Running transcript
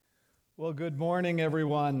Well, good morning,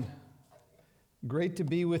 everyone. Great to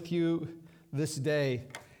be with you this day.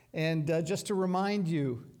 And just to remind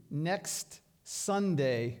you, next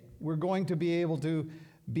Sunday, we're going to be able to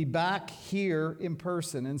be back here in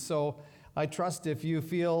person. And so I trust if you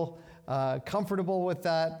feel comfortable with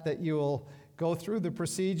that, that you will go through the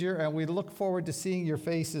procedure, and we look forward to seeing your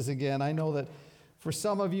faces again. I know that for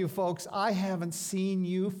some of you folks, I haven't seen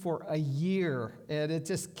you for a year, and it's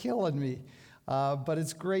just killing me. But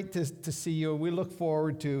it's great to see you. We look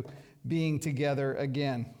forward to being together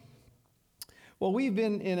again. Well, we've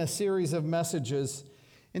been in a series of messages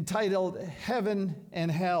entitled Heaven and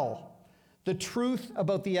Hell, the truth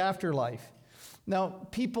about the afterlife. Now,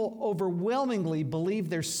 people overwhelmingly believe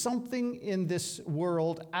there's something in this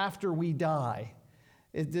world after we die.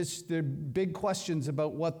 There are big questions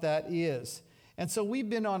about what that is. And so we've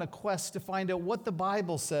been on a quest to find out what the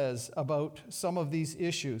Bible says about some of these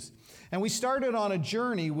issues. And we started on a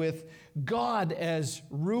journey with God as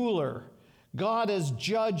ruler, God as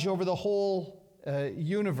judge over the whole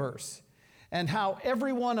universe, and how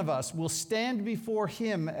every one of us will stand before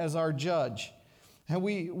him as our judge. And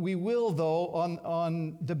we will, though,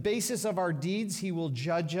 on the basis of our deeds, he will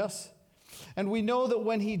judge us. And we know that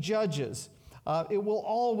when he judges, it will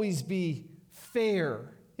always be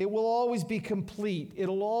fair. It will always be complete.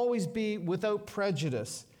 It'll always be without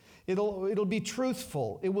prejudice. It'll be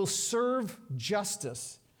truthful. It will serve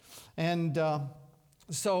justice. And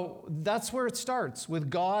so that's where it starts, with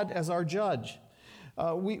God as our judge.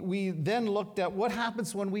 We then looked at what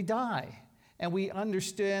happens when we die. And we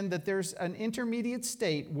understand that there's an intermediate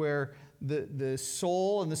state where the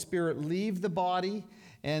soul and the spirit leave the body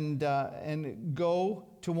and go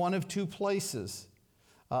to one of two places.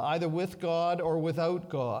 Either with God or without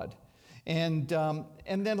God. And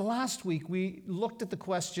then last week we looked at the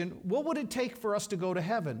question, what would it take for us to go to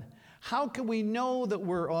heaven? How can we know that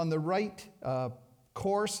we're on the right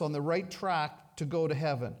course, on the right track to go to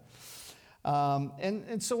heaven?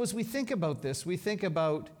 And so as we think about this, we think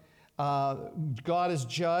about God as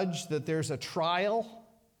judge, that there's a trial,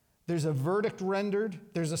 there's a verdict rendered,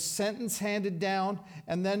 there's a sentence handed down,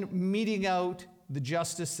 and then meting out the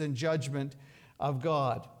justice and judgment of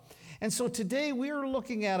God. And so today we are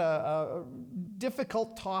looking at a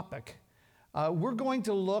difficult topic. We're going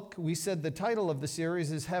to look, we said the title of the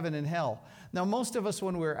series is Heaven and Hell. Now, most of us,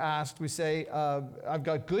 when we're asked, we say, I've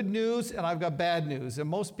got good news and I've got bad news. And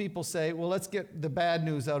most people say, well, let's get the bad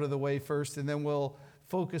news out of the way first, and then we'll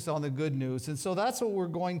focus on the good news. And so that's what we're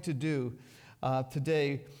going to do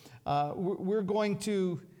today. We're going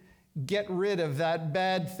to get rid of that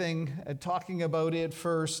bad thing, talking about it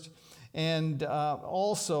first. And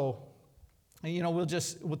also,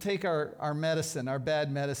 we'll take our medicine, our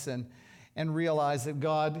bad medicine, and realize that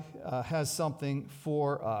God has something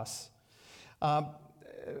for us.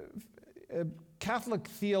 Catholic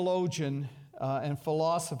theologian and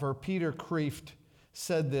philosopher Peter Kreeft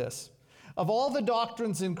said this: of all the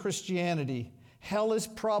doctrines in Christianity, hell is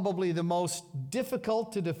probably the most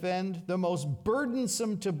difficult to defend, the most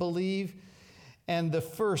burdensome to believe, and the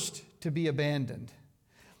first to be abandoned.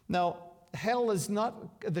 Now, hell is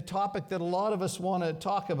not the topic that a lot of us want to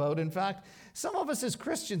talk about. In fact, some of us as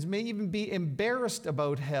Christians may even be embarrassed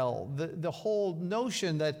about hell. The whole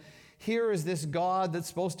notion that here is this God that's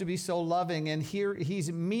supposed to be so loving, and here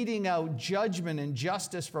he's meting out judgment and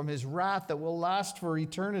justice from his wrath that will last for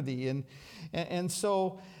eternity. And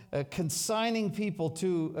so consigning people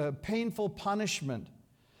to painful punishment.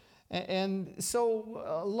 And so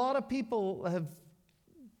a lot of people have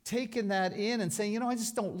taken that in and saying, I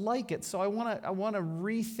just don't like it. So I want to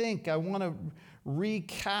rethink. I want to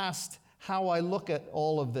recast how I look at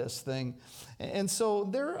all of this thing. And so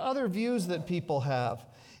there are other views that people have.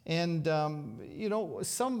 And,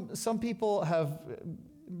 some people have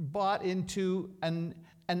bought into an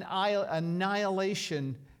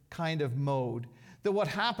annihilation kind of mode. That what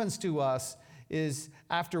happens to us is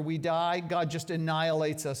after we die, God just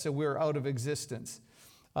annihilates us and we're out of existence.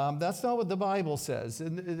 That's not what the Bible says.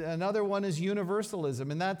 And another one is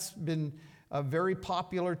universalism, and that's been very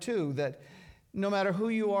popular too, that no matter who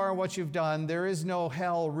you are and what you've done, there is no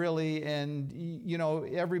hell really, and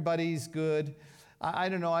everybody's good. I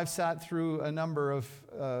don't know, I've sat through a number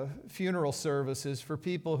of funeral services for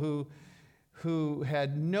people who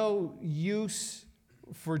had no use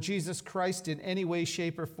for Jesus Christ in any way,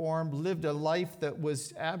 shape, or form, lived a life that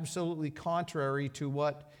was absolutely contrary to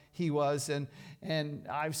what he was, and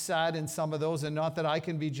I've sat in some of those, and not that I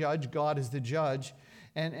can be judged, God is the judge,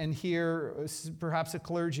 and hear perhaps a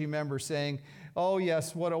clergy member saying, oh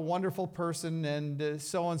yes, what a wonderful person, and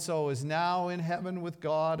so-and-so is now in heaven with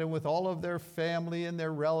God and with all of their family and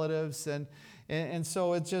their relatives, and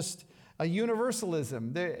so it's just a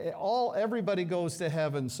universalism. Everybody goes to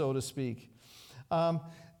heaven, so to speak.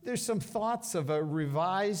 There's some thoughts of a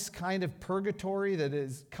revised kind of purgatory that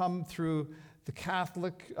has come through the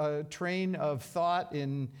Catholic train of thought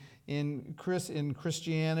in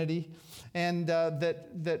Christianity, and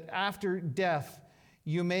that after death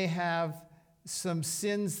you may have some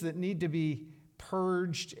sins that need to be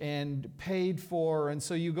purged and paid for, and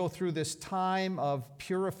so you go through this time of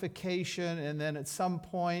purification, and then at some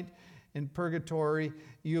point in purgatory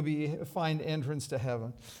you'll find entrance to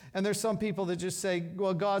heaven. And there's some people that just say,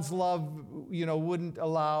 well, God's love, wouldn't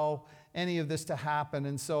allow any of this to happen,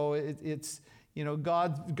 and so it's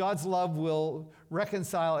God's love will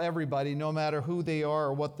reconcile everybody, no matter who they are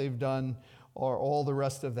or what they've done or all the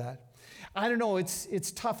rest of that. I don't know,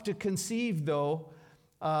 it's tough to conceive, though,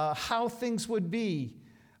 how things would be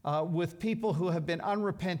with people who have been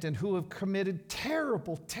unrepentant, who have committed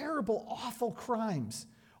terrible, terrible, awful crimes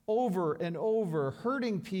over and over,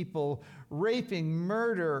 hurting people, raping,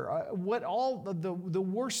 murder, all the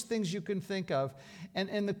worst things you can think of.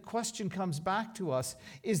 And the question comes back to us,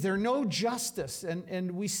 is there no justice?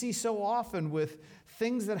 And we see so often with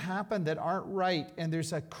things that happen that aren't right, and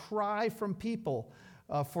there's a cry from people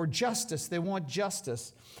for justice. They want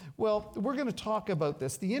justice. Well, we're going to talk about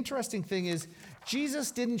this. The interesting thing is,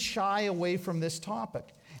 Jesus didn't shy away from this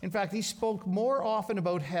topic. In fact, he spoke more often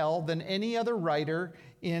about hell than any other writer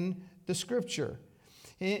in the scripture.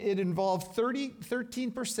 It involved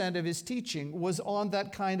 13% of his teaching was on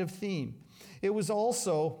that kind of theme. It was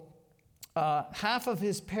also half of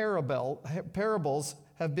his parables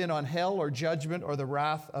have been on hell or judgment or the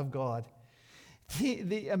wrath of God.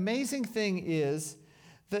 The amazing thing is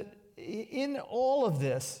that in all of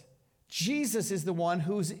this, Jesus is the one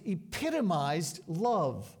who's epitomized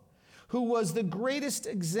love, who was the greatest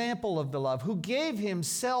example of the love, who gave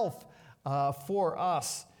himself for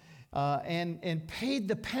us and paid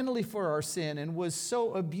the penalty for our sin and was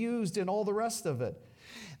so abused and all the rest of it.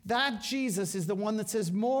 That Jesus is the one that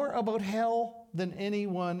says more about hell than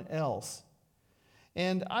anyone else.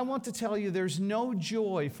 And I want to tell you, there's no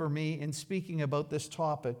joy for me in speaking about this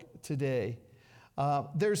topic today.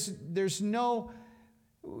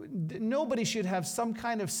 Nobody should have some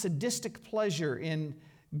kind of sadistic pleasure in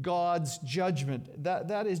God's judgment.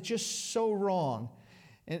 That is just so wrong.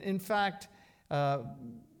 And in fact,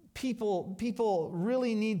 people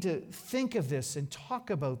really need to think of this and talk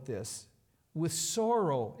about this with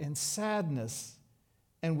sorrow and sadness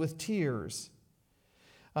and with tears.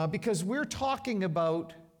 Because we're talking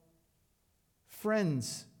about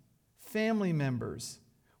friends, family members.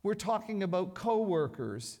 We're talking about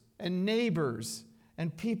coworkers and neighbors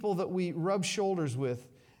and people that we rub shoulders with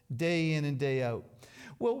day in and day out.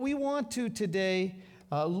 Well, we want to today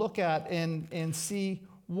look at and see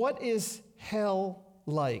what is hell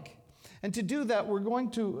like. And to do that, we're going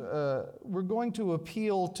to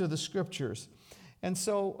appeal to the scriptures. And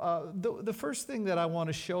so the first thing that I want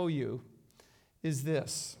to show you is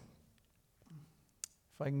this.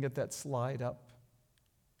 If I can get that slide up,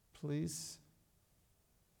 please.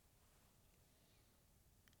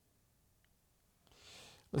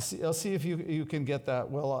 I'll see if you can get that.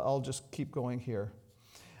 Well, I'll just keep going here.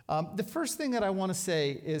 The first thing that I want to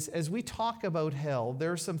say is, as we talk about hell,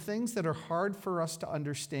 there are some things that are hard for us to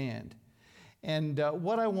understand. And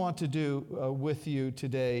what I want to do with you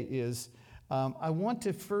today is, I want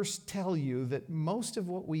to first tell you that most of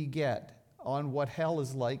what we get on what hell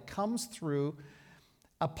is like comes through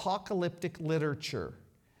apocalyptic literature.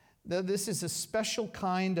 Now, this is a special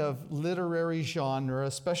kind of literary genre,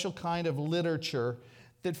 a special kind of literature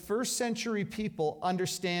that first century people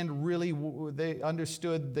understand really. They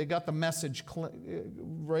understood, they got the message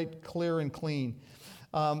right clear and clean.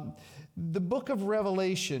 The book of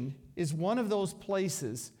Revelation is one of those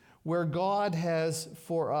places where God has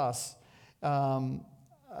for us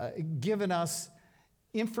given us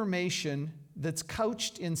information that's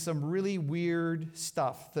couched in some really weird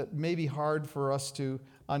stuff that may be hard for us to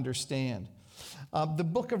understand. The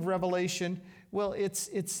book of Revelation, well,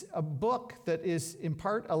 it's a book that is in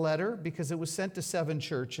part a letter because it was sent to 7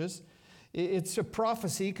 churches. It's a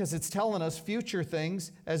prophecy because it's telling us future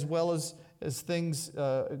things as well as things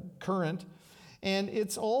current. And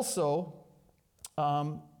it's also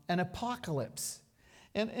an apocalypse.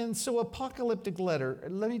 And so apocalyptic letter,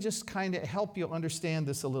 let me just kind of help you understand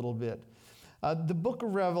this a little bit. The book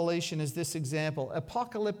of Revelation is this example.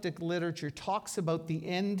 Apocalyptic literature talks about the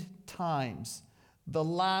end times, the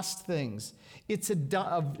last things. It's a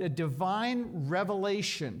divine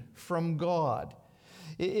revelation from God.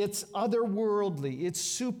 It's otherworldly. It's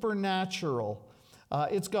supernatural.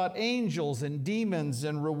 It's got angels and demons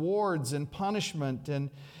and rewards and punishment.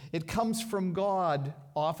 And It comes from God,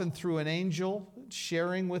 often through an angel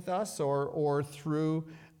sharing with us or through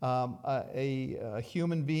a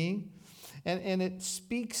human being. And it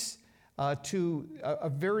speaks to a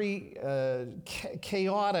very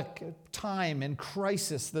chaotic time and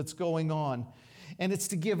crisis that's going on. And it's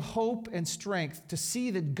to give hope and strength to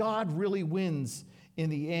see that God really wins in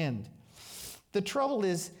the end. The trouble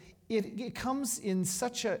is, it comes in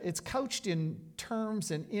it's couched in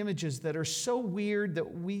terms and images that are so weird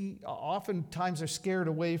that we oftentimes are scared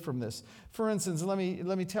away from this. For instance, let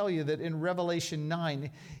me tell you that in Revelation 9,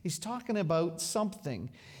 he's talking about something.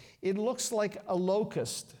 It looks like a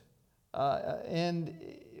locust, but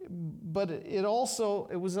it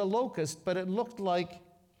was a locust, but it looked like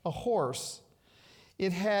a horse.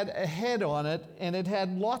 It had a head on it, and it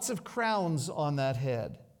had lots of crowns on that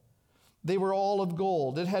head. They were all of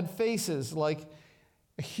gold. It had faces like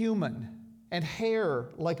a human and hair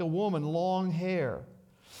like a woman, long hair.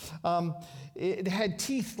 It had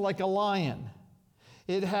teeth like a lion.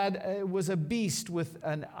 It was a beast with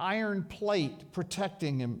an iron plate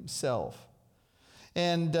protecting himself.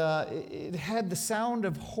 And it had the sound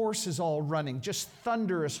of horses all running, just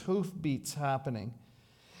thunderous hoofbeats happening.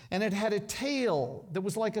 And it had a tail that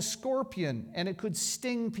was like a scorpion, and it could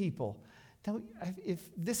sting people. Now, if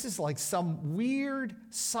this is like some weird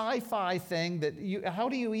sci-fi thing how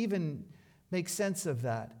do you even make sense of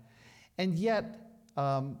that? And yet,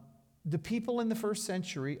 the people in the first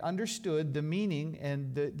century understood the meaning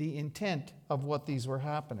and the intent of what these were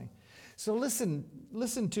happening. So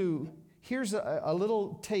listen to, here's a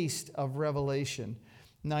little taste of Revelation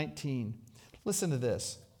 19. Listen to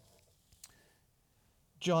this.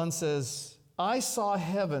 John says, I saw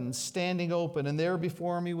heaven standing open, and there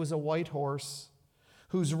before me was a white horse,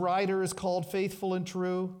 whose rider is called Faithful and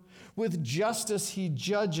True. With justice he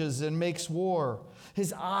judges and makes war.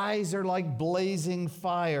 His eyes are like blazing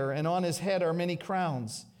fire, and on his head are many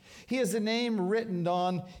crowns. He has a name written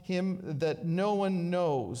on him that no one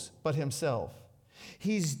knows but himself.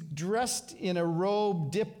 He's dressed in a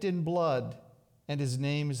robe dipped in blood, and his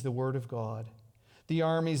name is the Word of God. The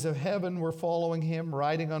armies of heaven were following him,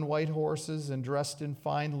 riding on white horses and dressed in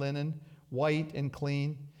fine linen, white and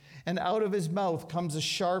clean. And out of his mouth comes a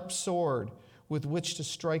sharp sword with which to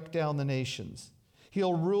strike down the nations.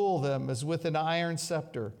 He'll rule them as with an iron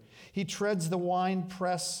scepter. He treads the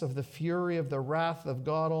winepress of the fury of the wrath of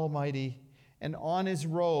God Almighty. And on his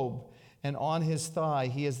robe and on his thigh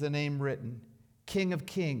he has the name written, King of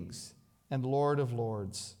Kings and Lord of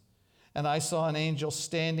Lords. And I saw an angel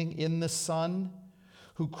standing in the sun,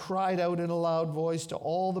 who cried out in a loud voice to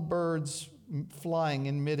all the birds flying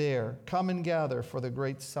in midair, come and gather for the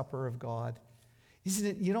great supper of God. Isn't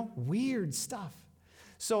it, weird stuff?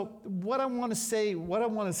 So what I want to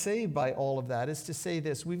say by all of that is to say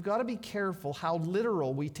this: we've got to be careful how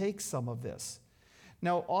literal we take some of this.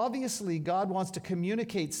 Now, obviously, God wants to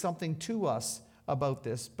communicate something to us about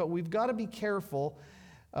this, but we've got to be careful.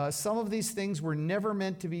 Some of these things were never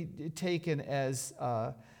meant to be taken as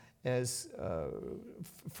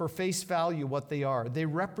for face value what they are. They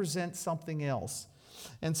represent something else.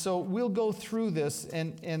 And so we'll go through this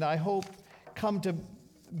and I hope come to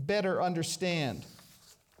better understand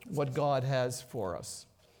what God has for us.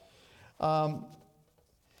 To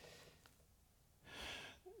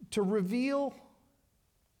reveal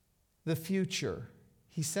the future,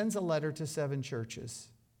 he sends a letter to 7 churches,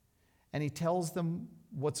 and he tells them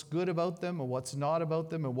what's good about them and what's not about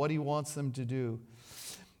them and what he wants them to do.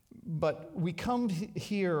 But we come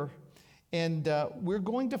here, and we're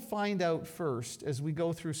going to find out first, as we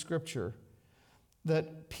go through Scripture,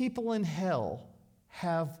 that people in hell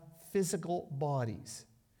have physical bodies.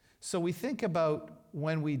 So we think about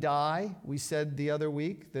when we die. We said the other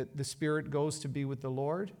week that the spirit goes to be with the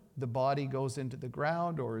Lord. The body goes into the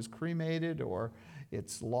ground or is cremated or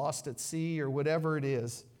it's lost at sea or whatever it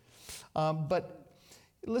is. But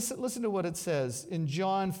listen to what it says in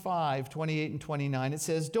John 5:28 and 29. It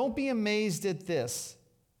says, "Don't be amazed at this,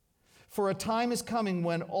 for a time is coming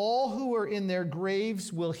when all who are in their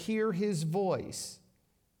graves will hear his voice,"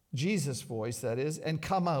 Jesus' voice, that is, "and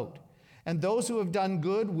come out. And those who have done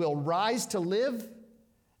good will rise to live,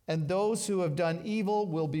 and those who have done evil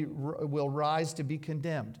will rise to be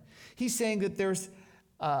condemned." He's saying that there's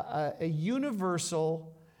a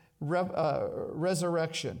universal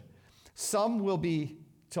resurrection. Some will be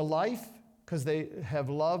to life because they have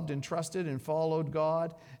loved and trusted and followed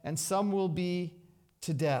God, and some will be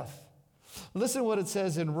to death. Listen to what it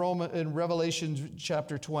says in Revelation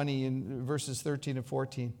chapter 20 in verses 13 and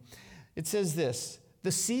 14. It says this: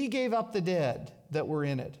 "The sea gave up the dead that were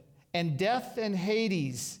in it, and death and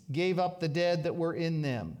Hades gave up the dead that were in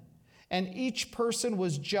them. and each person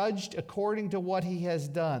was judged according to what he has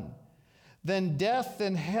done. Then death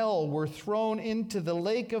and hell were thrown into the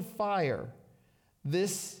lake of fire.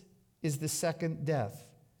 This is the second death.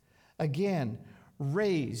 Again,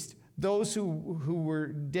 raised those who were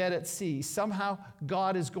dead at sea. Somehow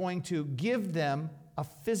God is going to give them a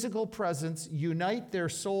physical presence, unite their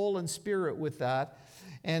soul and spirit with that,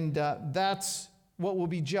 and that's what will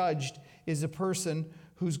be judged, is a person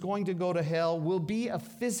who's going to go to hell will be a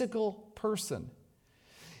physical person.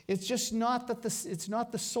 It's just not that it's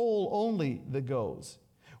not the soul only that goes.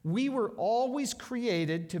 We were always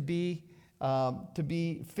created to be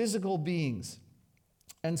physical beings.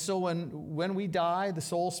 And so when we die, the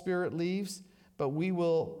soul spirit leaves, but we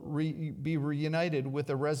will be reunited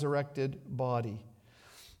with a resurrected body.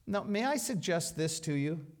 Now, may I suggest this to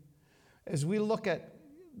you? As we look at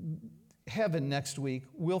heaven next week,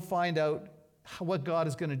 we'll find out what God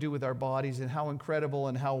is going to do with our bodies and how incredible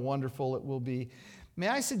and how wonderful it will be. May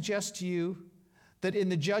I suggest to you that in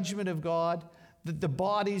the judgment of God, that the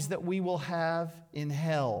bodies that we will have in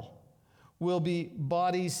hell will be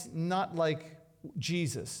bodies not like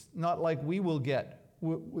Jesus, not like we will get,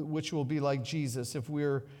 which will be like Jesus if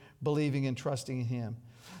we're believing and trusting in him.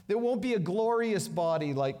 There won't be a glorious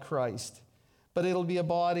body like Christ, but it'll be a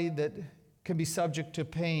body that can be subject to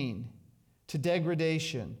pain, to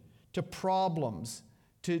degradation, to problems,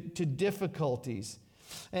 to difficulties.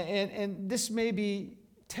 And this may be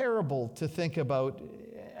terrible to think about,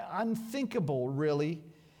 unthinkable really,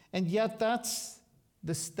 and yet that's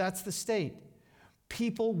the state.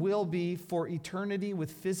 People will be for eternity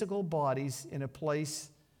with physical bodies in a place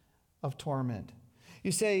of torment.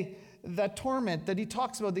 You say, that torment that he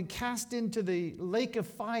talks about, they cast into the lake of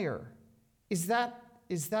fire, is that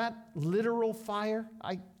literal fire?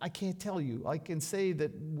 I can't tell you. I can say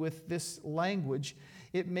that with this language,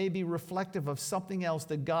 it may be reflective of something else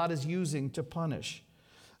that God is using to punish.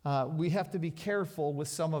 We have to be careful with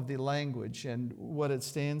some of the language and what it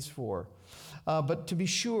stands for. But to be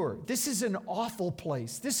sure, this is an awful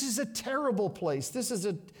place. This is a terrible place. This is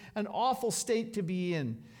an awful state to be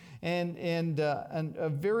in, and a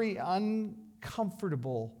very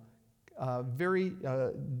uncomfortable, very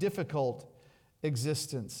difficult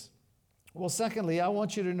existence. Well, secondly, I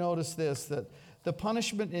want you to notice this, that the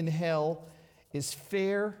punishment in hell is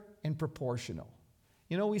fair and proportional.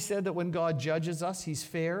 You know, we said that when God judges us, he's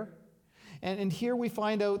fair. And here we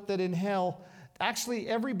find out that in hell, actually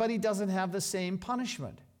everybody doesn't have the same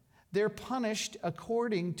punishment. They're punished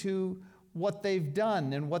according to what they've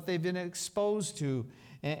done and what they've been exposed to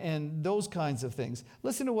and those kinds of things.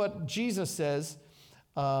 Listen to what Jesus says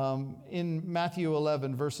in Matthew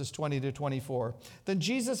 11, verses 20 to 24. Then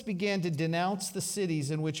Jesus began to denounce the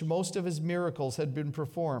cities in which most of his miracles had been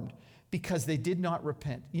performed, because they did not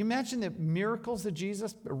repent. You imagine the miracles that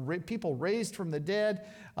Jesus, people raised from the dead,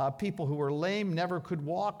 people who were lame, never could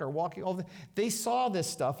walk or walking. They saw this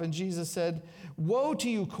stuff, and Jesus said, "Woe to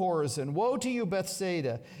you, Chorazin! Woe to you,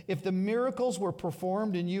 Bethsaida! If the miracles were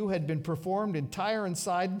performed in you had been performed in Tyre and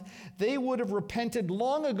Sidon, they would have repented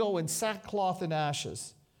long ago in sackcloth and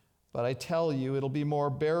ashes. But I tell you, it'll be more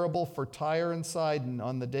bearable for Tyre and Sidon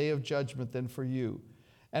on the day of judgment than for you.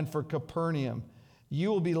 And for Capernaum, you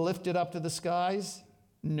will be lifted up to the skies?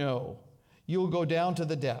 No, you will go down to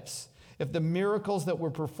the depths. If the miracles that were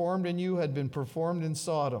performed in you had been performed in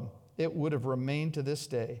Sodom, it would have remained to this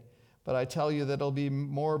day. But I tell you that it'll be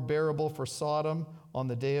more bearable for Sodom on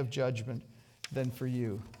the day of judgment than for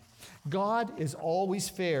you." God is always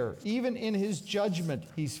fair. Even in his judgment,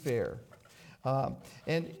 he's fair.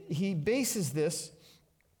 And he bases this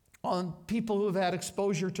on people who have had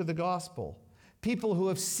exposure to the gospel. People who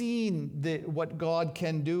have seen what God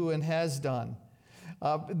can do and has done.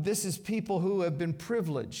 This is people who have been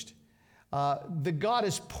privileged. That God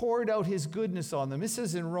has poured out his goodness on them. This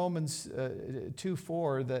is in Romans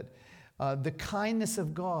 2:4 that the kindness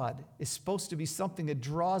of God is supposed to be something that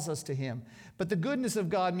draws us to him. But the goodness of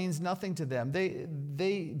God means nothing to them.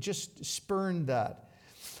 They just spurned that.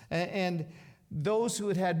 And those who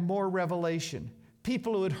had had more revelation,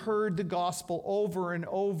 people who had heard the gospel over and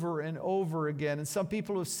over and over again, and some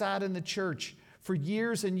people who have sat in the church for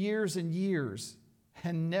years and years and years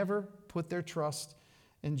and never put their trust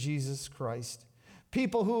in Jesus Christ.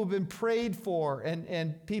 People who have been prayed for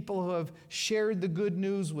and people who have shared the good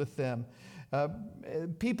news with them.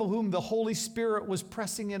 People whom the Holy Spirit was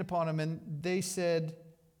pressing in upon them, and they said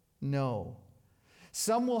no.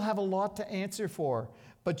 Some will have a lot to answer for,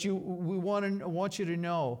 but we want you to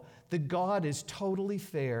know that God is totally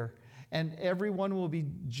fair, and everyone will be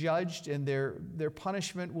judged, and their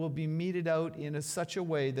punishment will be meted out in such a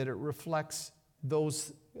way that it reflects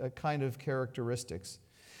those kind of characteristics.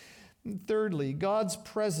 And thirdly, God's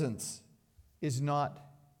presence is not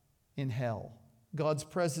in hell. God's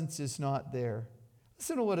presence is not there.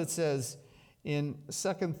 Listen to what it says in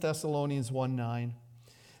 2 Thessalonians 1:9.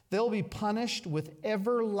 They'll be punished with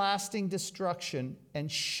everlasting destruction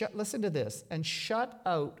and listen to this, and shut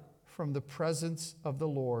out from the presence of the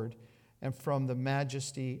Lord and from the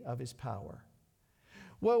majesty of his power.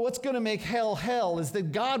 Well, what's going to make hell hell is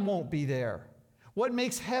that God won't be there. What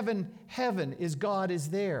makes heaven heaven is God is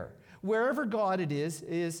there. Wherever God it is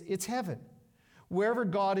it's heaven. Wherever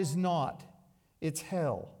God is not, it's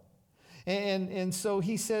hell. And so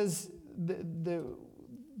he says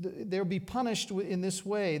they'll be punished in this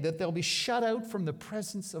way, that they'll be shut out from the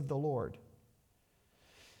presence of the Lord.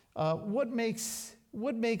 What makes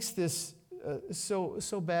this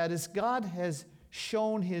so bad is God has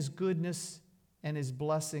shown his goodness and his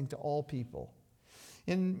blessing to all people.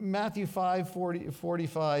 In Matthew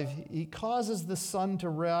 5:45, he causes the sun to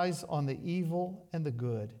rise on the evil and the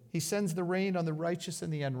good. He sends the rain on the righteous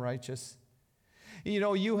and the unrighteous. You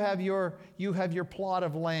know, you have your plot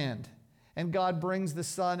of land, and God brings the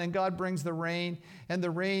sun, and God brings the rain, and the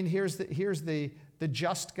rain, here's the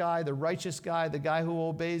just guy, the righteous guy, the guy who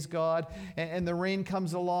obeys God, and the rain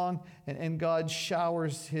comes along, and God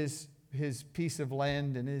showers his piece of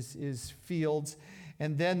land and his fields,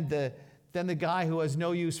 and then the guy who has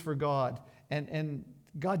no use for God, and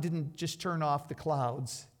God didn't just turn off the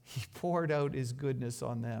clouds, he poured out his goodness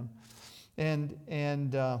on them,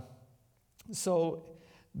 so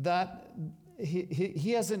that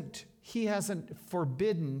he hasn't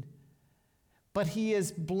forbidden, but he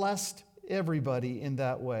has blessed everybody in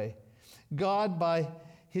that way. God, by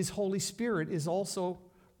his Holy Spirit, is also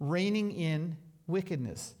reining in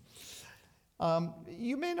wickedness.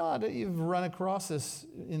 You may not have run across this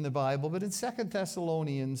in the Bible, but in 2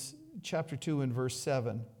 Thessalonians chapter 2 and verse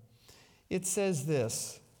 7, it says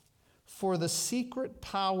this: "For the secret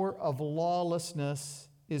power of lawlessness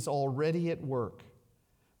is already at work,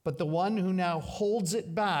 but the one who now holds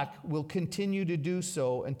it back will continue to do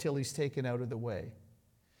so until he's taken out of the way."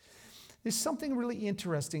 There's something really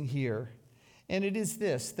interesting here, and it is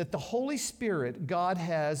this, that the Holy Spirit God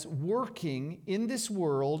has working in this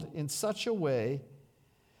world in such a way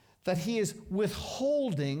that he is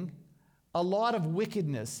withholding a lot of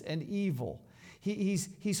wickedness and evil.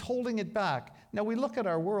 He's holding it back. Now we look at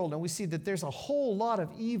our world and we see that there's a whole lot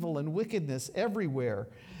of evil and wickedness everywhere.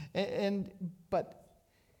 But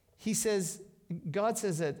he says, God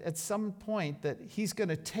says that at some point that he's going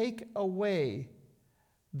to take away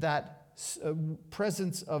that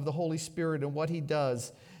presence of the Holy Spirit and what he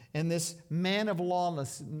does. And this man of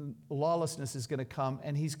lawlessness is going to come,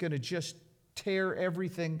 and he's going to just tear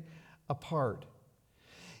everything apart.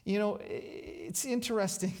 You know, it's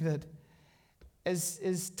interesting that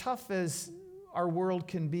as tough as our world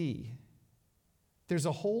can be, there's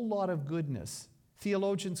a whole lot of goodness.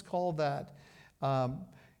 Theologians call that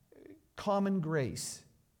common grace.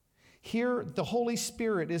 Here, the Holy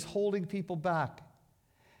Spirit is holding people back.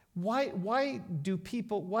 Why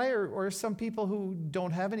are some people who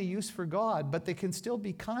don't have any use for God, but they can still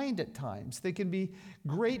be kind at times? They can be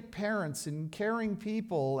great parents and caring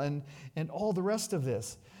people and all the rest of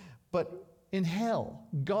this. But in hell,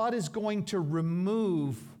 God is going to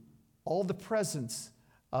remove all the presence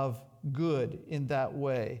of good in that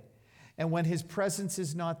way. And when his presence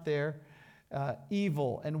is not there,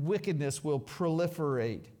 evil and wickedness will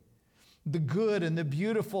proliferate. The good and the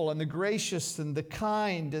beautiful and the gracious and the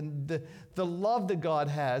kind and the love that God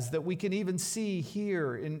has that we can even see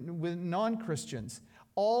here with non-Christians,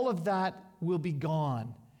 all of that will be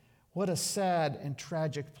gone. What a sad and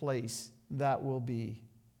tragic place that will be.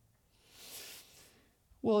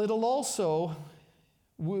 Well, it'll also,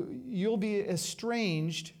 you'll be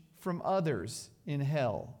estranged from others in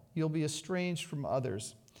hell. You'll be estranged from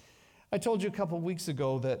others. I told you a couple of weeks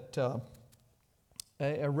ago that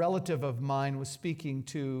a relative of mine was speaking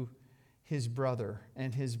to his brother,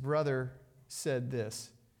 and his brother said this,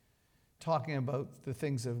 talking about the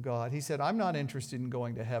things of God. He said, "I'm not interested in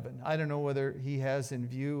going to heaven." I don't know whether he has in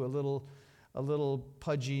view a little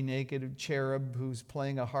pudgy, naked cherub who's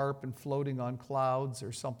playing a harp and floating on clouds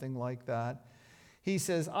or something like that. He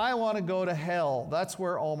says, "I want to go to hell. That's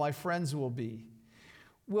where all my friends will be."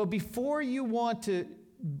 Well, before you want to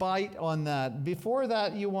bite on that, before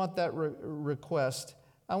that you want that request,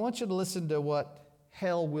 I want you to listen to what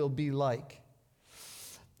hell will be like.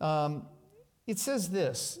 It says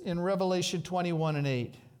this in Revelation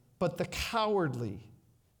 21:8, "But the cowardly,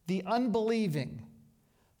 the unbelieving,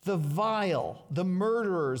 the vile, the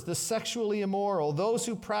murderers, the sexually immoral, those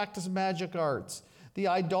who practice magic arts, the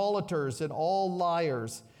idolaters and all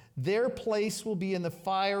liars, Their place will be in the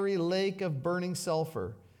fiery lake of burning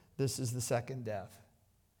sulfur. This is the second death.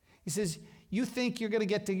 He says, you think you're going to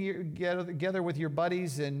get together with your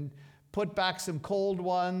buddies and put back some cold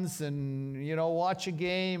ones and, watch a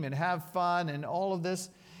game and have fun and all of this.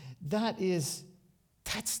 That's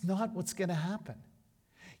not what's going to happen.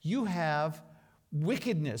 You have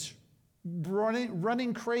wickedness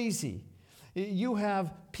running crazy. You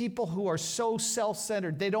have people who are so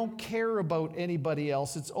self-centered. They don't care about anybody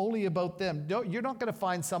else. It's only about them. You're not going to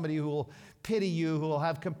find somebody who will pity you, who will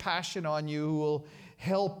have compassion on you, who will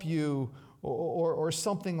help you, or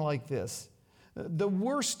something like this. The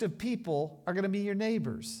worst of people are going to be your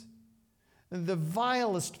neighbors. The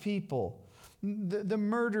vilest people, the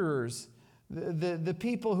murderers, the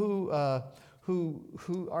people who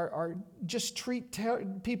are just treat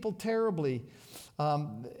people terribly,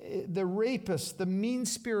 the rapists, the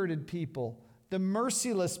mean-spirited people, the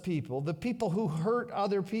merciless people, the people who hurt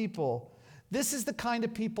other people. This is the kind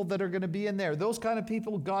of people that are going to be in there. Those kind of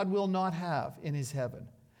people God will not have in his heaven.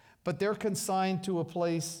 But they're consigned to a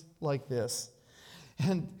place like this.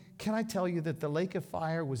 And can I tell you that the lake of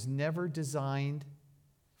fire was never designed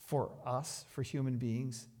for us, for human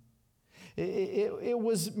beings? It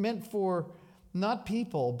was meant for not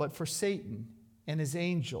people, but for Satan and his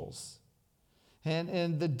angels.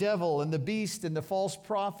 And the devil and the beast and the false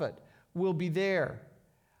prophet will be there.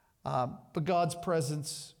 But God's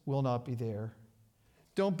presence will not be there.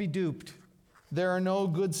 Don't be duped. There are no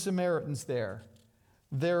good Samaritans there.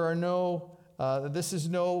 There are no, this is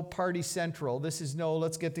no party central. This is no,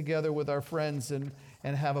 let's get together with our friends and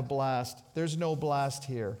have a blast. There's no blast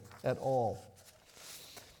here at all.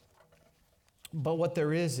 But what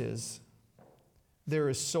there is there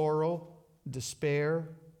is sorrow, despair,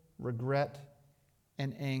 regret,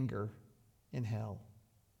 and anger in hell.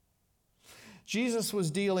 Jesus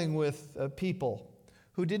was dealing with people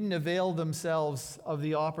who didn't avail themselves of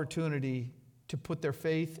the opportunity to put their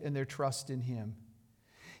faith and their trust in him.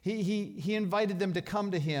 He invited them to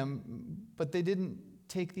come to him, but they didn't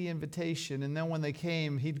take the invitation. And then when they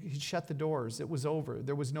came, he'd shut the doors. It was over.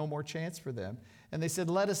 There was no more chance for them. And they said,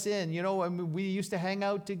 let us in. We used to hang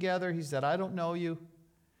out together. He said, I don't know you.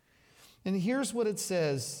 And here's what it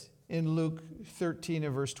says in Luke 13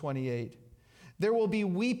 and verse 28. There will be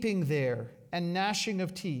weeping there and gnashing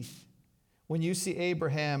of teeth when you see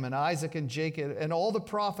Abraham and Isaac and Jacob and all the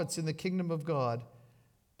prophets in the kingdom of God,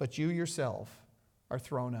 but you yourself are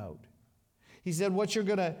thrown out. He said what you're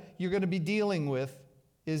going to be dealing with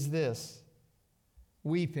is this: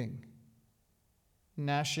 weeping,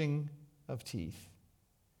 gnashing of teeth.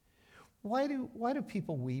 Why do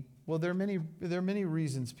people weep? Well, there are many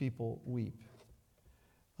reasons people weep.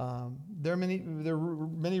 There are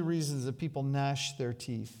many reasons that people gnash their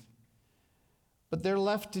teeth. But they're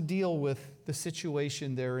left to deal with the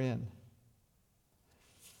situation they're in.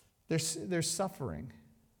 There's suffering.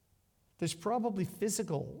 There's probably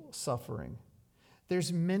physical suffering.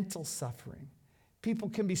 There's mental suffering. People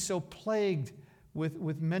can be so plagued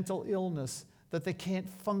with mental illness that they can't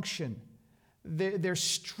function. They're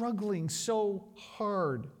struggling so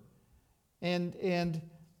hard. And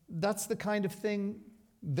that's the kind of thing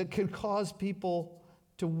that can cause people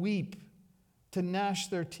to weep, to gnash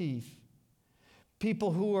their teeth.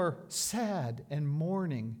 People who are sad and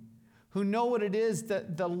mourning, who know what it is,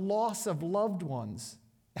 that the loss of loved ones,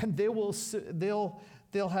 and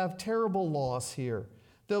they'll have terrible loss here.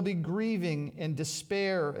 They'll be grieving and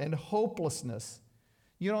despair and hopelessness.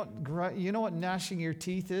 You know what gnashing your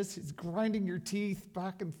teeth is? It's grinding your teeth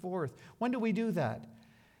back and forth. When do we do that?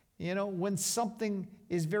 When something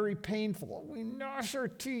is very painful, we gnash our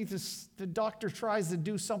teeth as the doctor tries to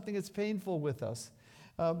do something that's painful with us.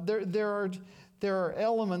 There are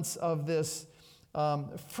elements of this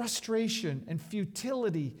frustration and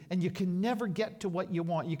futility, and you can never get to what you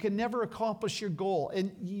want. You can never accomplish your goal,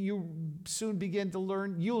 and you soon begin to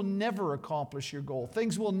learn you'll never accomplish your goal.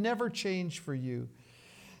 Things will never change for you.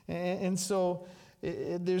 And so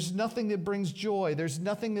there's nothing that brings joy. There's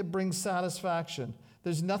nothing that brings satisfaction.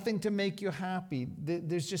 There's nothing to make you happy.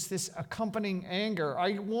 There's just this accompanying anger.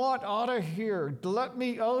 I want out of here. Let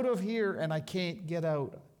me out of here, and I can't get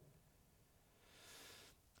out.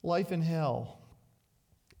 Life in hell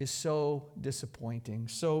is so disappointing,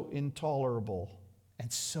 so intolerable,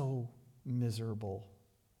 and so miserable.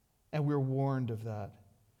 And we're warned of that.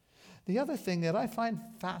 The other thing that I find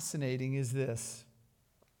fascinating is this: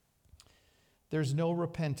 there's no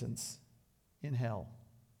repentance in hell.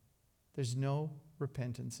 There's no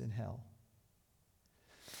repentance in hell.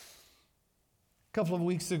 A couple of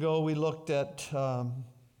weeks ago, we looked at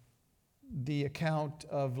the account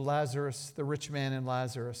of Lazarus, the rich man and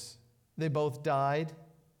Lazarus. They both died.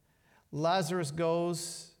 Lazarus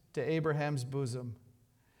goes to Abraham's bosom.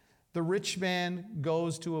 The rich man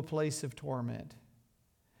goes to a place of torment.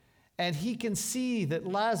 And he can see that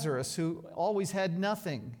Lazarus, who always had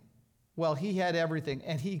nothing, well, he had everything.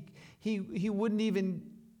 And he wouldn't even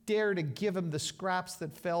dare to give him the scraps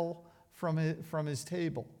that fell from his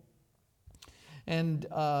table. And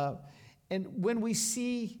when we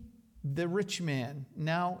see the rich man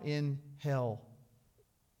now in hell,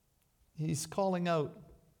 he's calling out,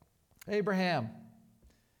 Abraham,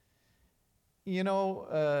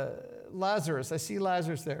 Lazarus, I see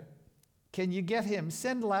Lazarus there. Can you get him?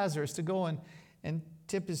 Send Lazarus to go and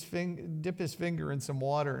dip his finger in some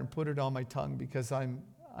water and put it on my tongue because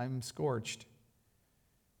I'm scorched.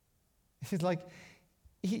 He's like,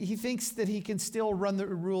 he thinks that he can still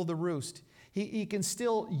rule the roost. He can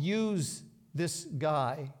still use this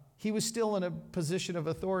guy. He was still in a position of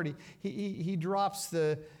authority. He drops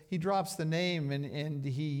the name and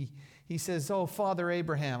he says, "Oh, Father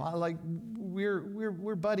Abraham,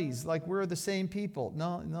 we're buddies. Like we're the same people."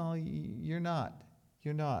 No, you're not.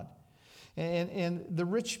 You're not. And the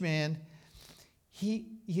rich man,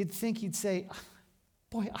 you'd think he'd say,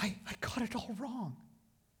 "Boy, I got it all wrong.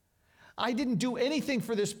 I didn't do anything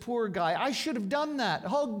for this poor guy. I should have done that.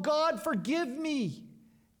 Oh, God, forgive me.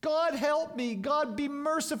 God, help me. God, be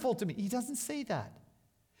merciful to me." He doesn't say that.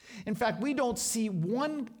 In fact, we don't see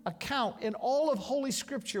one account in all of Holy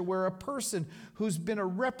Scripture where a person who's been a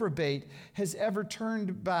reprobate has ever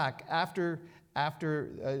turned back after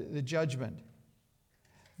the judgment.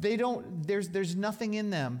 They don't. There's nothing in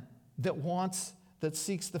them that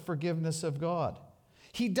seeks the forgiveness of God.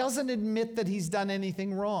 He doesn't admit that he's done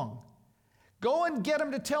anything wrong. Go and get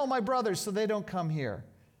him to tell my brothers so they don't come here.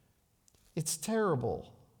 It's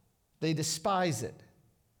terrible. They despise it.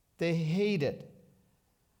 They hate it.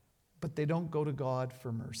 But they don't go to God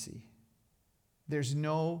for mercy. There's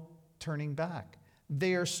no turning back.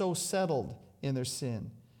 They are so settled in their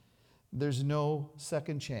sin. There's no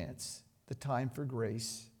second chance. The time for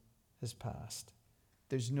grace has passed.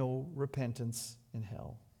 There's no repentance in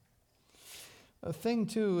hell. A thing,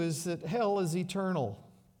 too, is that hell is eternal.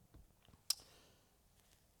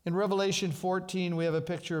 In Revelation 14, we have a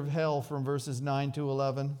picture of hell from verses 9 to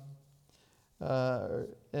 11. And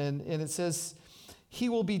it says, "He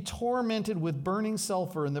will be tormented with burning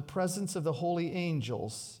sulfur in the presence of the holy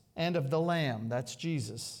angels and of the Lamb," that's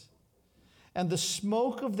Jesus. "And the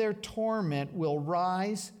smoke of their torment will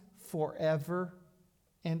rise forever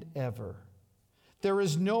and ever. There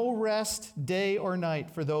is no rest day or night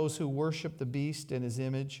for those who worship the beast and his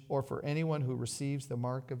image, or for anyone who receives the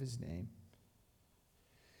mark of his name."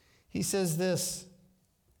 He says this,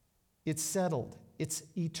 it's settled, it's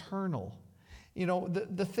eternal.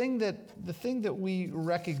 The thing that we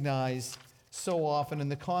recognize so often, and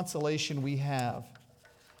the consolation we have,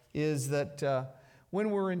 is that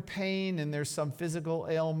when we're in pain and there's some physical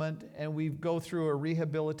ailment and we go through a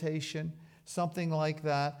rehabilitation, something like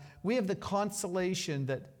that, we have the consolation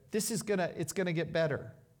that it's gonna get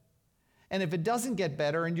better. And if it doesn't get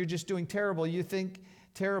better and you're just doing terribly,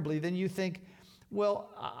 then you think,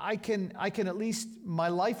 well, I can at least, my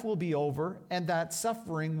life will be over and that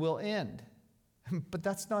suffering will end. But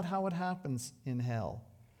that's not how it happens in hell.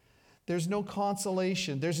 There's no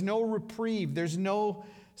consolation. There's no reprieve. There's no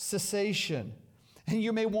cessation. And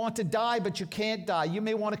you may want to die, but you can't die. You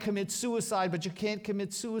may want to commit suicide, but you can't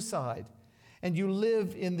commit suicide. And you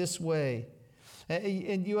live in this way.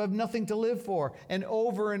 And you have nothing to live for. And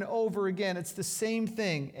over again, it's the same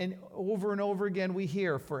thing. And over again, we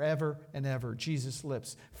hear forever and ever. Jesus'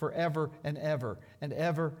 lips, forever and ever, and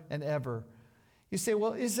ever and ever. You say,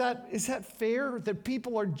 well, is that fair that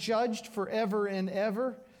people are judged forever and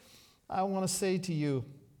ever? I want to say to you,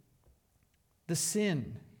 the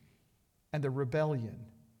sin and the rebellion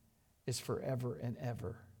is forever and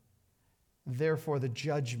ever. Therefore, the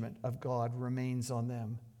judgment of God remains on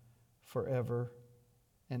them forever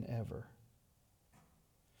and ever.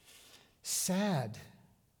 Sad,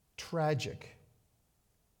 tragic.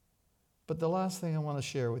 But the last thing I want to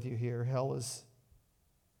share with you here, hell is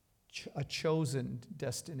a chosen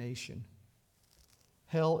destination.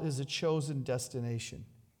 Hell is a chosen destination.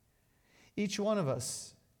 Each one of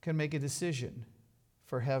us can make a decision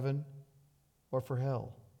for heaven or for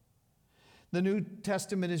hell. The New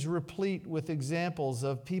Testament is replete with examples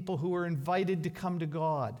of people who are invited to come to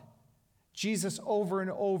God. Jesus over and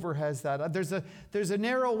over has that. There's a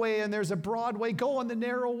narrow way and there's a broad way. Go on the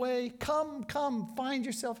narrow way. Come, find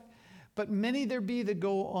yourself. But many there be that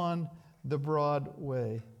go on the broad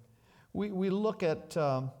way. We look at,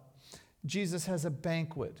 Jesus has a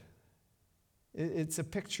banquet. It's a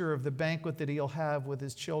picture of the banquet that he'll have with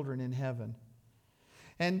his children in heaven.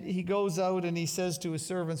 And he goes out and he says to his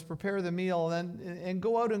servants, prepare the meal and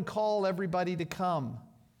go out and call everybody to come.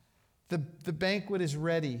 The banquet is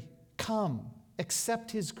ready. Come,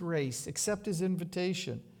 accept his grace, accept his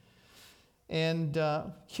invitation. And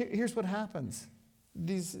here's what happens.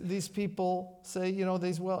 These people say,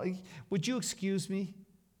 would you excuse me?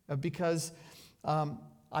 Because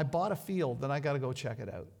I bought a field and I got to go check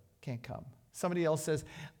it out. Can't come. Somebody else says,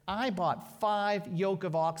 I bought 5 yoke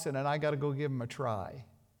of oxen and I got to go give them a try.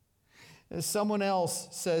 Someone else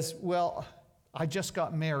says, well, I just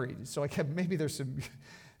got married, so maybe there's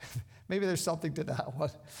something to that one.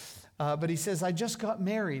 But he says, I just got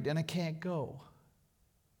married and I can't go.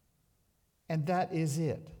 And that is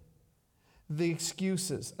it. The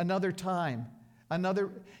excuses. Another time.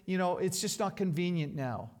 It's just not convenient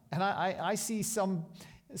now. And I see some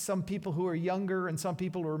people who are younger and some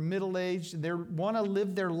people who are middle-aged. They want to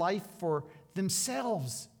live their life for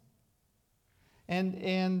themselves.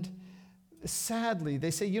 And sadly,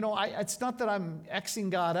 they say, it's not that I'm Xing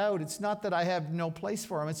God out. It's not that I have no place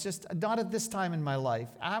for him. It's just not at this time in my life.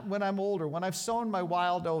 When I'm older, when I've sown my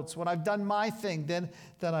wild oats, when I've done my thing, then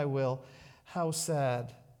I will. How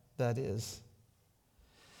sad that is.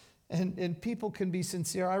 And people can be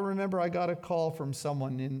sincere. I remember I got a call from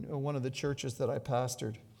someone in one of the churches that I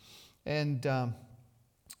pastored. And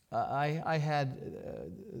I had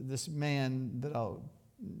this man that I'll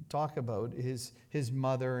talk about, his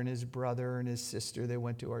mother and his brother and his sister. They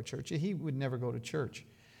went to our church. He would never go to church.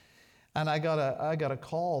 And I got a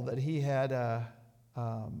call that he had a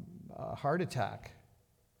heart attack.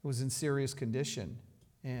 It was in serious condition.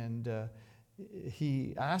 And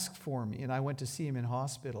he asked for me, and I went to see him in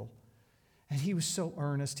hospital. And he was so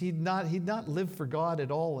earnest. He'd not lived for God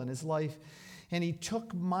at all in his life. And he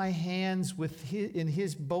took my hands in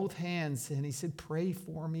his both hands, and he said, pray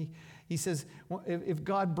for me. He says, if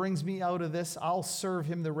God brings me out of this, I'll serve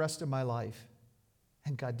him the rest of my life.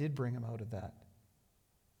 And God did bring him out of that.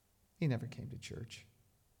 He never came to church.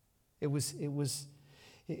 He was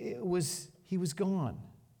gone.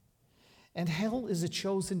 And hell is a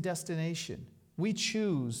chosen destination. We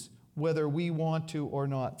choose whether we want to or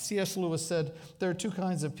not. C.S. Lewis said there are 2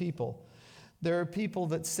 kinds of people. There are people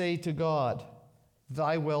that say to God,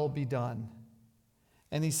 thy will be done.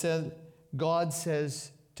 And he said, God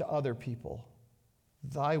says to other people,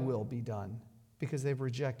 thy will be done, because they've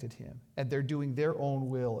rejected him and they're doing their own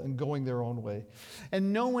will and going their own way.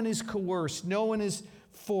 And no one is coerced, no one is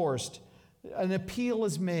forced. An appeal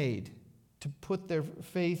is made to put their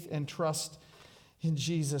faith and trust in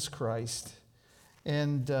Jesus Christ.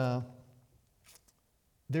 And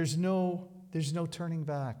there's no turning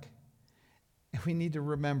back. And we need to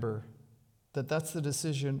remember that that's the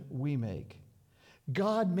decision we make.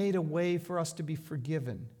 God made a way for us to be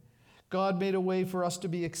forgiven. God made a way for us to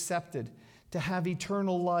be accepted, to have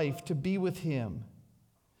eternal life, to be with him.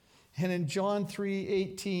 And in John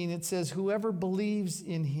 3:18, it says, whoever believes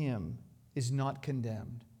in him is not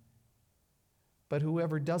condemned. But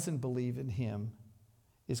whoever doesn't believe in him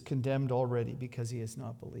is condemned already because he has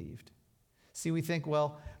not believed. See, we think,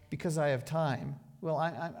 well, because I have time, well,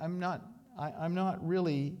 I'm not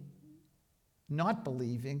really not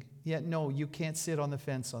believing, yet no, you can't sit on the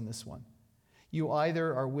fence on this one. You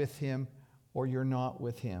either are with him or you're not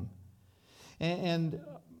with him. And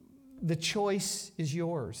the choice is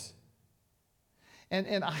yours.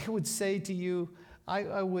 And I would say to you,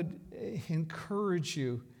 I would encourage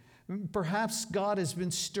you, perhaps God has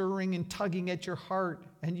been stirring and tugging at your heart,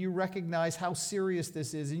 and you recognize how serious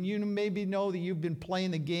this is. And you maybe know that you've been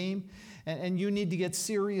playing the game, and you need to get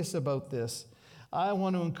serious about this. I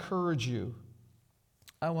want to encourage you.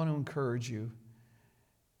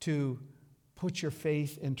 To put your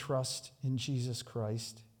faith and trust in Jesus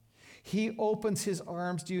Christ. He opens his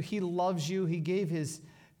arms to you. He loves you.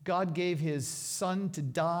 God gave his son to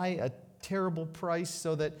die a terrible price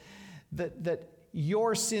so that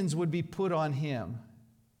your sins would be put on him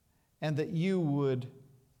and that you would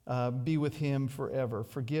be with him forever,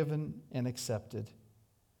 forgiven and accepted.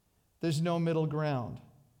 There's no middle ground.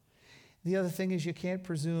 The other thing is you can't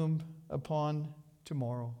presume upon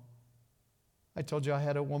tomorrow. I told you I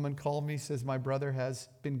had a woman call me, says my brother has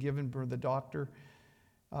been given by the doctor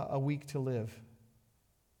a week to live.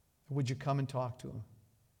 Would you come and talk to him?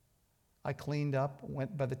 I cleaned up,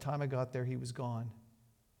 by the time I got there, he was gone.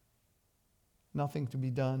 Nothing to be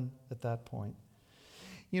done at that point.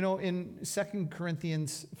 In 2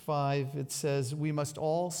 Corinthians 5, it says, we must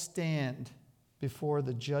all stand before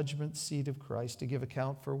the judgment seat of Christ to give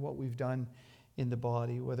account for what we've done in the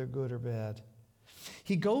body, whether good or bad.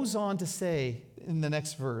 He goes on to say in the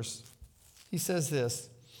next verse, he says this,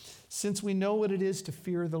 since we know what it is to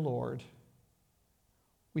fear the Lord,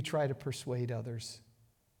 we try to persuade others.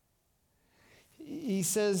 He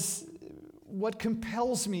says, what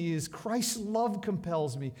compels me is Christ's love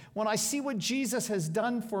compels me. When I see what Jesus has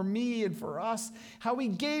done for me and for us, how he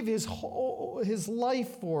gave his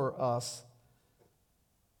life for us.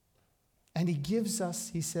 And he gives us,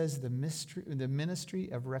 he says, the ministry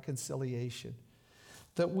of reconciliation.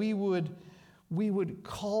 That we would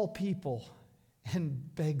call people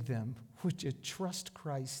and beg them, would you trust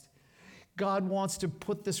Christ? God wants to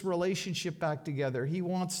put this relationship back together. He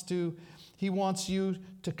wants you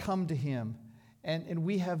to come to him. And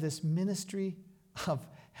we have this ministry of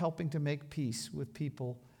helping to make peace with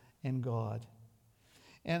people and God.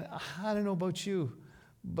 And I don't know about you,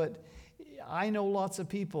 but I know lots of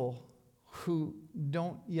people who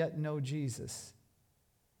don't yet know Jesus.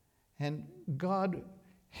 And God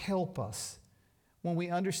help us when we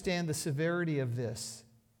understand the severity of this,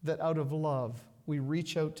 that out of love we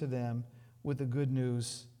reach out to them with the good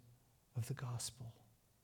news of the gospel.